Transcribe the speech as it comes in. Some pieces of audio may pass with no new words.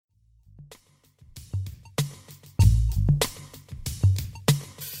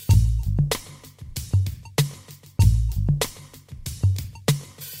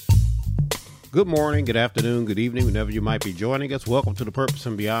Good morning, good afternoon, good evening, whenever you might be joining us. Welcome to the Purpose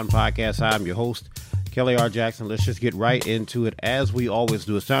and Beyond podcast. I'm your host, Kelly R. Jackson. Let's just get right into it as we always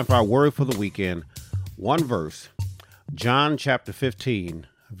do. It's time for our word for the weekend. One verse, John chapter 15,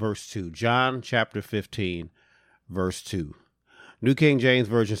 verse 2. John chapter 15, verse 2. New King James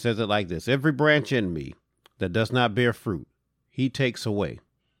Version says it like this: every branch in me that does not bear fruit, he takes away.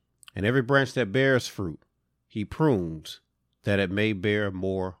 And every branch that bears fruit, he prunes, that it may bear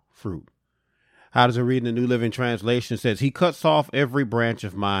more fruit. How does it read in the New Living Translation? It says, he cuts off every branch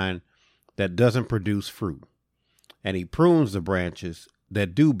of mine that doesn't produce fruit, and he prunes the branches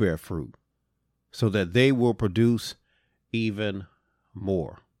that do bear fruit, so that they will produce even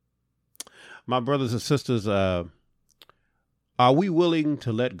more. My brothers and sisters, are we willing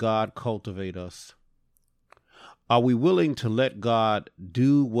to let God cultivate us? Are we willing to let God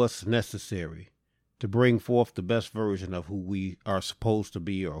do what's necessary to bring forth the best version of who we are supposed to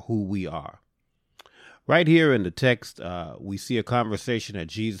be or who we are? Right here in the text, we see a conversation that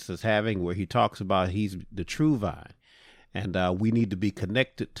Jesus is having where he talks about he's the true vine, and we need to be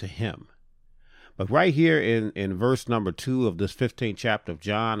connected to him. But right here in verse number 2 of this 15th chapter of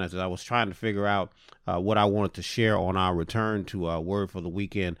John, as I was trying to figure out what I wanted to share on our return to our word for the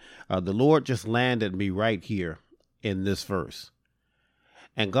weekend, the Lord just landed me right here in this verse.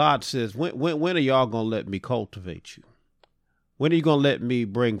 And God says, when are y'all going to let me cultivate you? When are you going to let me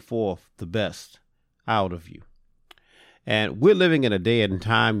bring forth the best out of you? And we're living in a day and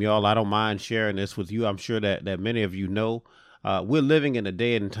time, y'all. I don't mind sharing this with you. I'm sure that many of you know. We're living in a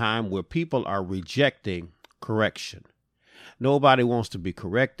day and time where people are rejecting correction. Nobody wants to be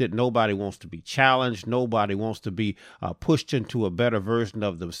corrected. Nobody wants to be challenged. Nobody wants to be pushed into a better version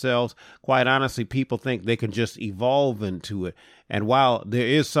of themselves. Quite honestly, people think they can just evolve into it. And while there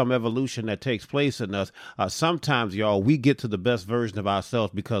is some evolution that takes place in us, sometimes, y'all, we get to the best version of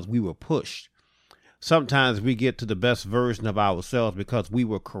ourselves because we were pushed. Sometimes we get to the best version of ourselves because we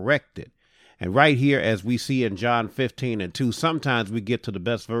were corrected. And right here, as we see in John 15 and 2, sometimes we get to the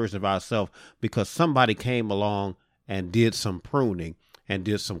best version of ourselves because somebody came along and did some pruning and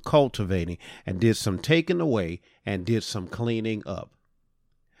did some cultivating and did some taking away and did some cleaning up.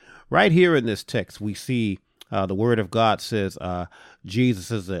 Right here in this text, we see the word of God says,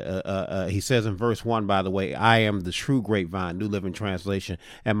 Jesus is, he says in verse 1, by the way, I am the true grapevine, New Living Translation,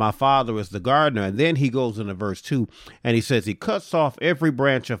 and my Father is the gardener. And then he goes into verse 2 and he says, he cuts off every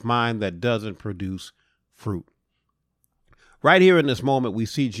branch of mine that doesn't produce fruit. Right here in this moment, we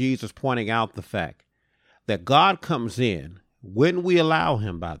see Jesus pointing out the fact that God comes in when we allow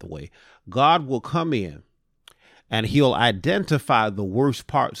him, by the way. God will come in and he'll identify the worst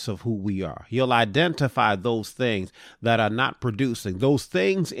parts of who we are. He'll identify those things that are not producing, those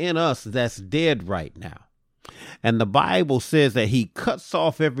things in us that's dead right now. And the Bible says that he cuts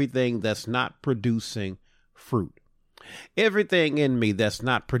off everything that's not producing fruit. Everything in me that's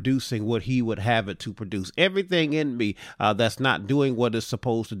not producing what he would have it to produce. Everything in me that's not doing what it's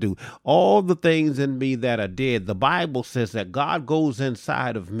supposed to do. All the things in me that are dead. The Bible says that God goes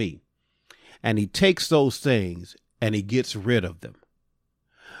inside of me and he takes those things and he gets rid of them.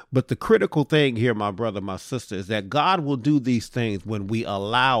 But the critical thing here, my brother, my sister, is that God will do these things when we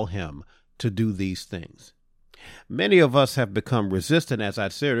allow him to do these things. Many of us have become resistant, as I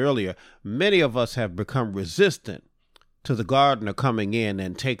said earlier. Many of us have become resistant to the gardener coming in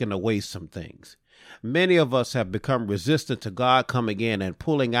and taking away some things. Many of us have become resistant to God coming in and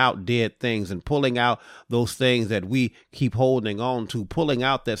pulling out dead things and pulling out those things that we keep holding on to, pulling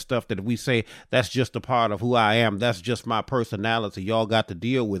out that stuff that we say, that's just a part of who I am. That's just my personality. Y'all got to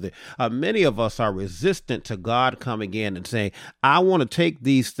deal with it. Many of us are resistant to God coming in and saying, I want to take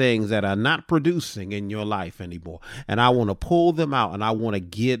these things that are not producing in your life anymore, and I want to pull them out and I want to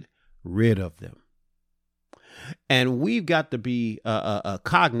get rid of them. And we've got to be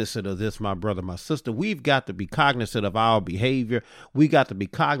cognizant of this, my brother, my sister. We've got to be cognizant of our behavior. We got to be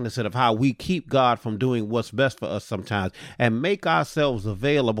cognizant of how we keep God from doing what's best for us sometimes and make ourselves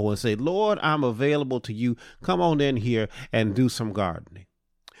available and say, Lord, I'm available to you. Come on in here and do some gardening.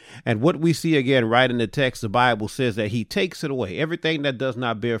 And what we see again right in the text, the Bible says that he takes it away. Everything that does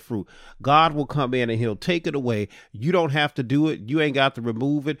not bear fruit, God will come in and he'll take it away. You don't have to do it. You ain't got to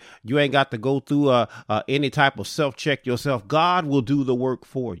remove it. You ain't got to go through any type of self-check yourself. God will do the work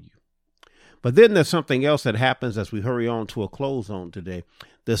for you. But then there's something else that happens as we hurry on to a close on today.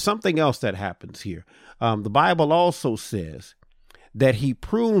 There's something else that happens here. The Bible also says that he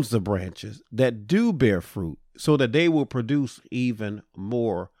prunes the branches that do bear fruit so that they will produce even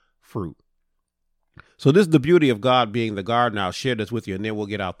more fruit. So this is the beauty of God being the gardener. I'll share this with you and then we'll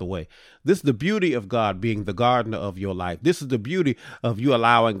get out the way. This is the beauty of God being the gardener of your life. This is the beauty of you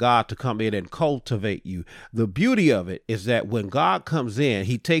allowing God to come in and cultivate you. The beauty of it is that when God comes in,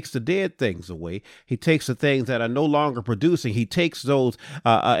 he takes the dead things away. He takes the things that are no longer producing. He takes those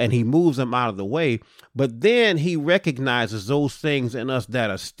and he moves them out of the way. But then he recognizes those things in us that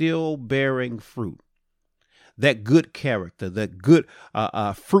are still bearing fruit. That good character, that good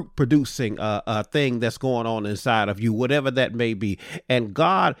fruit producing thing that's going on inside of you, whatever that may be. And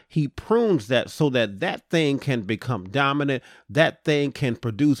God, he prunes that so that that thing can become dominant. That thing can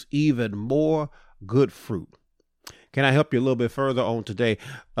produce even more good fruit. Can I help you a little bit further on today?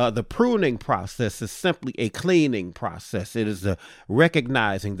 The pruning process is simply a cleaning process. It is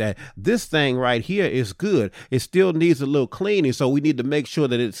recognizing that this thing right here is good. It still needs a little cleaning, so we need to make sure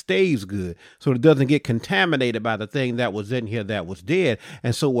that it stays good so it doesn't get contaminated by the thing that was in here that was dead.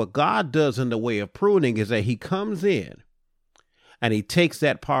 And so what God does in the way of pruning is that he comes in and he takes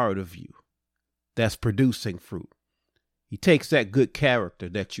that part of you that's producing fruit. He takes that good character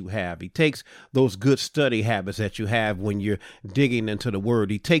that you have. He takes those good study habits that you have when you're digging into the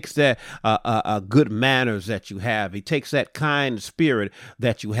word. He takes that good manners that you have. He takes that kind spirit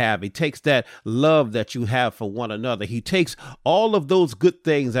that you have. He takes that love that you have for one another. He takes all of those good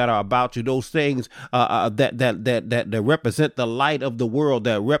things that are about you, those things that represent the light of the world,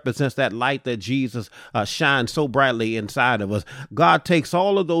 that represents that light that Jesus shines so brightly inside of us. God takes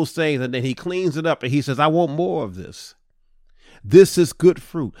all of those things and then he cleans it up and he says, I want more of this. This is good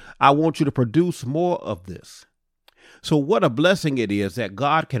fruit. I want you to produce more of this. So what a blessing it is that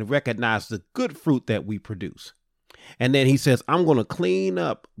God can recognize the good fruit that we produce. And then he says, I'm going to clean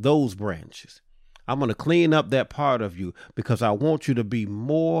up those branches. I'm going to clean up that part of you because I want you to be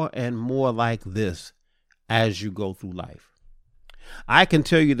more and more like this as you go through life. I can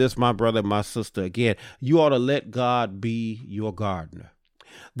tell you this, my brother, my sister, again, you ought to let God be your gardener.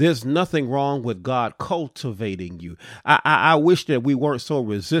 There's nothing wrong with God cultivating you. I wish that we weren't so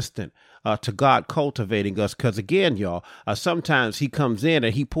resistant to God cultivating us because, again, y'all, sometimes he comes in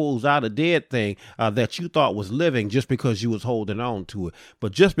and he pulls out a dead thing that you thought was living just because you was holding on to it.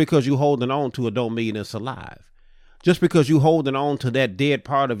 But just because you holding on to it don't mean it's alive. Just because you holding on to that dead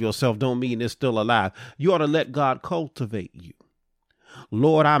part of yourself don't mean it's still alive. You ought to let God cultivate you.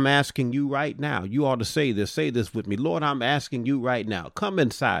 Lord, I'm asking you right now. You ought to say this with me. Lord, I'm asking you right now. Come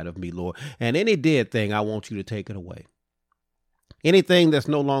inside of me, Lord. And any dead thing, I want you to take it away. Anything that's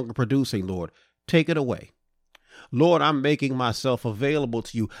no longer producing, Lord, take it away. Lord, I'm making myself available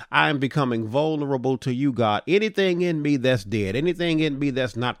to you. I am becoming vulnerable to you, God. Anything in me that's dead, anything in me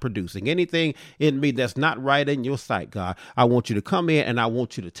that's not producing, anything in me that's not right in your sight, God, I want you to come in and I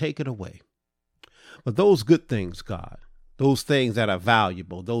want you to take it away. But those good things, God, those things that are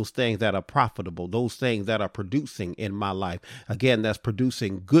valuable, those things that are profitable, those things that are producing in my life. Again, that's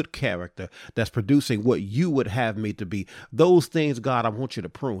producing good character. That's producing what you would have me to be. Those things, God, I want you to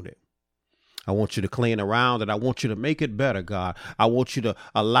prune it. I want you to clean around and I want you to make it better, God. I want you to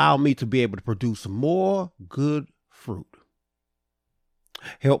allow me to be able to produce more good fruit.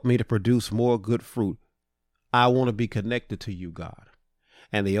 Help me to produce more good fruit. I want to be connected to you, God.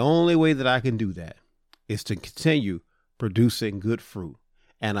 And the only way that I can do that is to continue producing good fruit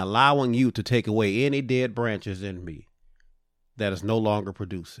and allowing you to take away any dead branches in me that is no longer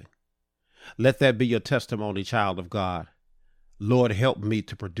producing. Let that be your testimony, child of God. Lord, help me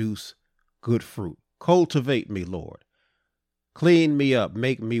to produce good fruit. Cultivate me, Lord. Clean me up.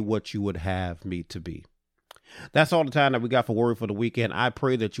 Make me what you would have me to be. That's all the time that we got for Word for the Weekend. I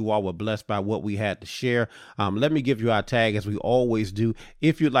pray that you all were blessed by what we had to share. Let me give you our tag as we always do.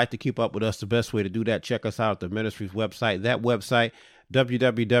 If you'd like to keep up with us, the best way to do that, check us out at the ministry's website. That website,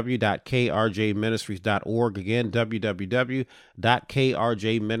 www.krjministries.org. Again,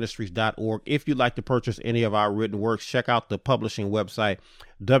 www.krjministries.org. If you'd like to purchase any of our written works, check out the publishing website,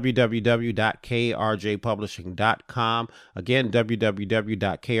 www.krjpublishing.com. Again,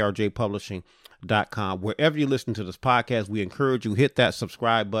 www.krjpublishing.com. Wherever you listen to this podcast, we encourage you hit that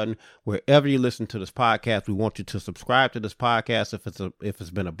subscribe button. Wherever you listen to this podcast, we want you to subscribe to this podcast if it's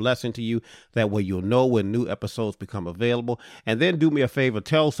been a blessing to you. That way you'll know when new episodes become available. And then do me a favor,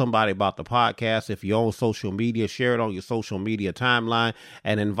 tell somebody about the podcast. If you're on social media, share it on your social media timeline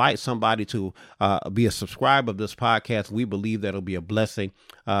and invite somebody to be a subscriber of this podcast. We believe that'll be a blessing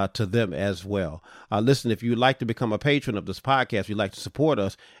to them as well. Listen, if you'd like to become a patron of this podcast, you'd like to support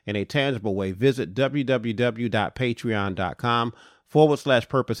us in a tangible way, visit www.patreon.com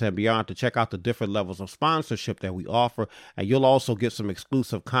patreon.com/purpose and beyond to check out the different levels of sponsorship that we offer. And you'll also get some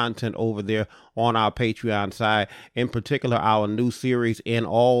exclusive content over there on our Patreon side, in particular, our new series, In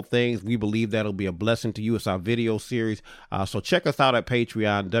All Things. We believe that'll be a blessing to you. It's our video series. So check us out at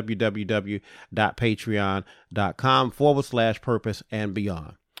Patreon, www.patreon.com/purpose and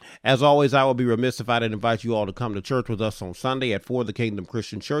beyond. As always, I will be remiss if I didn't invite you all to come to church with us on Sunday at For the Kingdom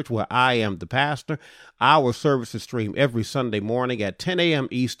Christian Church, where I am the pastor. Our services stream every Sunday morning at 10 a.m.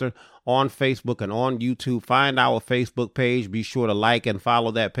 Eastern on Facebook and on YouTube. Find our Facebook page. Be sure to like and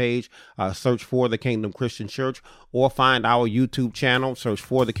follow that page. Search For the Kingdom Christian Church, or find our YouTube channel. Search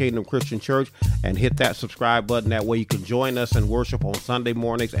For the Kingdom Christian Church and hit that subscribe button. That way you can join us in worship on Sunday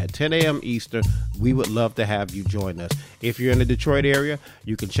mornings at 10 a.m. Eastern. We would love to have you join us. If you're in the Detroit area,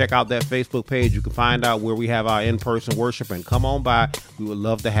 you can check out that Facebook page. You can find out where we have our in-person worship and come on by. We would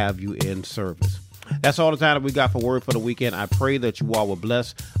love to have you in service. That's all the time that we got for Word for the Weekend. I pray that you all were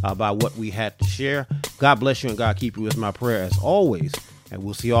blessed by what we had to share. God bless you and God keep you is my prayer as always. And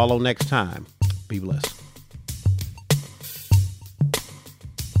we'll see you all on next time. Be blessed.